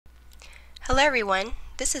Hello everyone,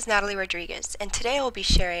 this is Natalie Rodriguez, and today I will be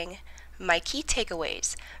sharing my key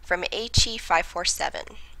takeaways from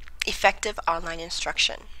HE547, Effective Online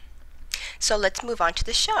Instruction. So let's move on to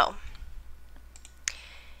the show.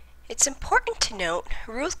 It's important to note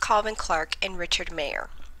Ruth Colvin Clark and Richard Mayer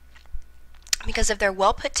because of their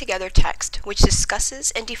well put together text which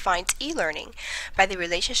discusses and defines e-learning by the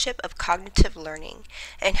relationship of cognitive learning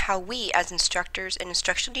and how we as instructors and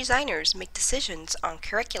instructional designers make decisions on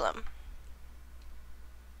curriculum.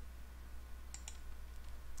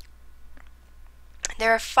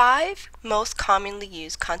 There are 5 most commonly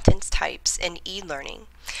used content types in e-learning,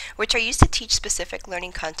 which are used to teach specific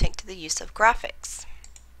learning content to the use of graphics.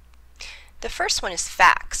 The first one is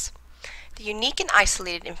facts, the unique and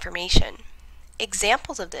isolated information.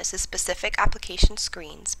 Examples of this is specific application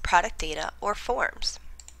screens, product data, or forms.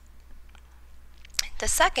 The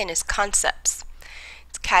second is concepts.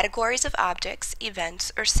 It's categories of objects,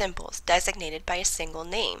 events, or symbols designated by a single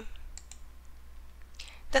name.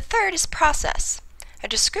 The third is process, a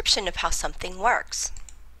description of how something works.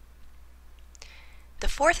 The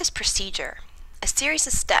fourth is procedure, a series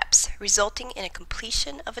of steps resulting in a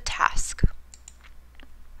completion of a task.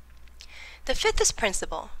 The fifth is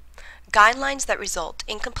principle, guidelines that result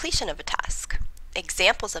in completion of a task.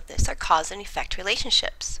 Examples of this are cause and effect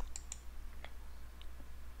relationships.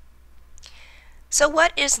 So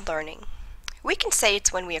what is learning? We can say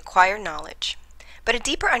it's when we acquire knowledge. But a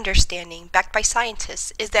deeper understanding, backed by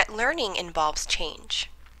scientists, is that learning involves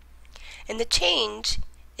change. And the change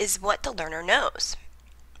is what the learner knows.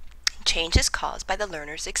 Change is caused by the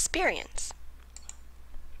learner's experience.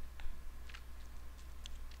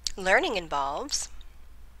 Learning involves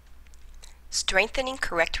strengthening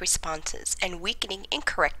correct responses and weakening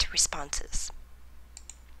incorrect responses.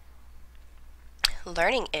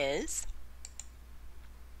 Learning is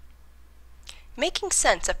making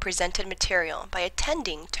sense of presented material by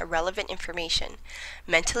attending to relevant information,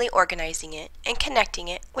 mentally organizing it, and connecting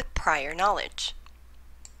it with prior knowledge.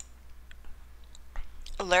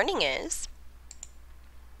 Learning is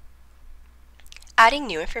adding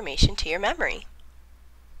new information to your memory.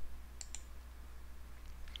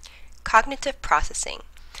 Cognitive processing.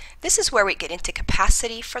 This is where we get into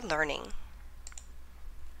capacity for learning.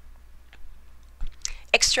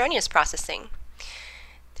 Extraneous processing.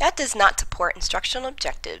 That does not support instructional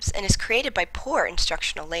objectives and is created by poor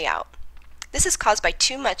instructional layout. This is caused by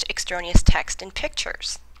too much extraneous text and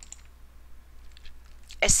pictures.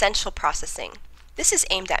 Essential processing. This is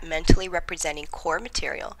aimed at mentally representing core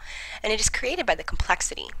material, and it is created by the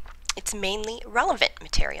complexity. It's mainly relevant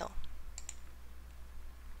material.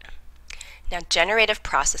 Now, generative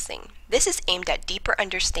processing. This is aimed at deeper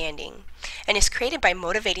understanding and is created by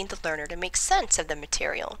motivating the learner to make sense of the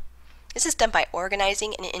material. This is done by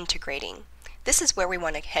organizing and integrating. This is where we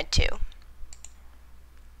want to head to.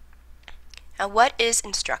 Now, what is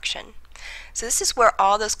instruction? So this is where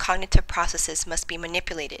all those cognitive processes must be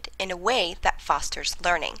manipulated in a way that fosters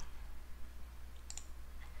learning.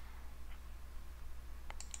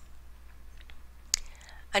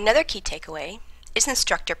 Another key takeaway is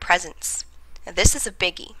instructor presence. Now, this is a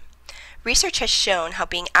biggie. Research has shown how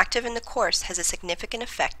being active in the course has a significant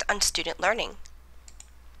effect on student learning.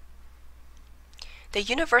 The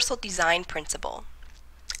universal design principle.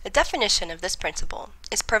 The definition of this principle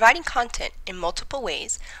is providing content in multiple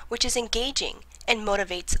ways which is engaging and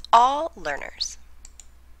motivates all learners.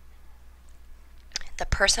 The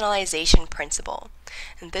personalization principle.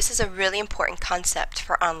 And this is a really important concept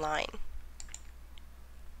for online.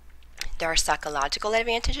 There are psychological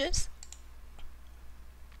advantages.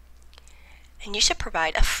 And you should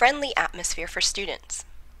provide a friendly atmosphere for students.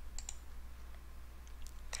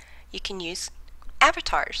 You can use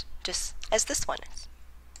avatars, just as this one is.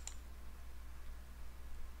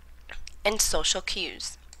 And social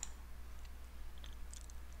cues.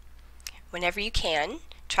 Whenever you can,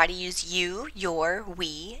 try to use you, your,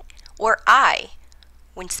 we, or I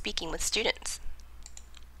when speaking with students.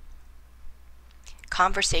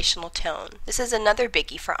 Conversational tone. This is another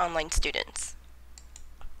biggie for online students.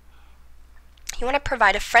 You want to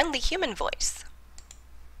provide a friendly human voice.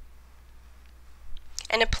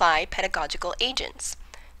 And apply pedagogical agents,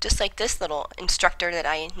 just like this little instructor that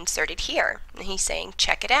I inserted here. And he's saying,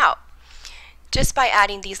 check it out. Just by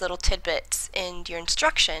adding these little tidbits in your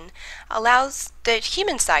instruction allows the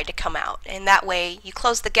human side to come out, and that way you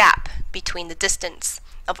close the gap between the distance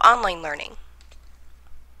of online learning.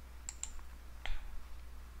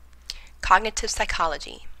 Cognitive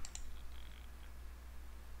psychology.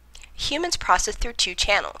 Humans process through 2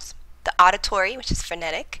 channels, the auditory, which is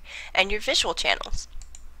phonetic, and your visual channels.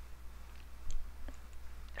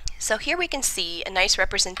 So here we can see a nice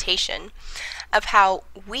representation of how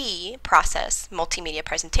we process multimedia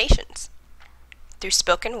presentations. Through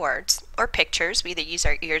spoken words or pictures, we either use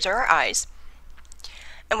our ears or our eyes,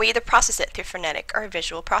 and we either process it through phonetic or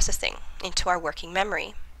visual processing into our working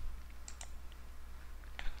memory.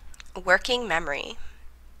 Working memory.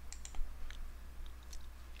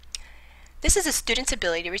 This is a student's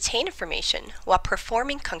ability to retain information while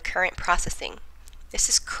performing concurrent processing. This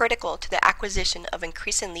is critical to the acquisition of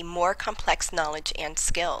increasingly more complex knowledge and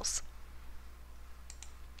skills.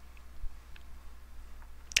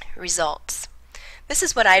 Results. This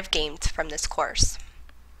is what I've gained from this course.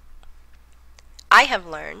 I have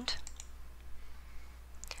learned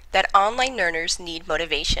that online learners need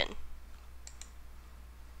motivation,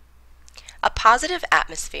 a positive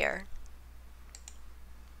atmosphere,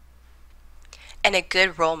 and a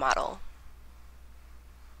good role model.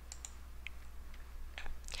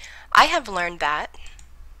 I have learned that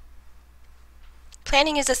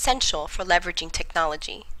planning is essential for leveraging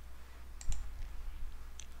technology,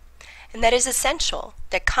 and that it is essential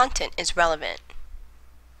that content is relevant.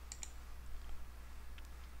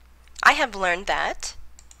 I have learned that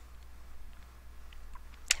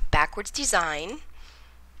backwards design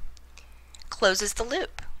closes the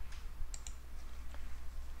loop.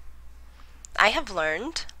 I have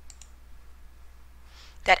learned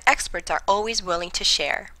that experts are always willing to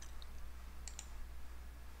share.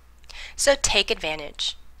 So take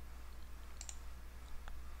advantage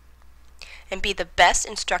and be the best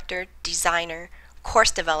instructor, designer,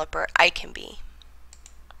 course developer I can be.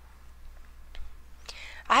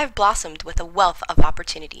 I have blossomed with a wealth of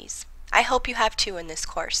opportunities. I hope you have too in this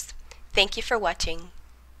course. Thank you for watching.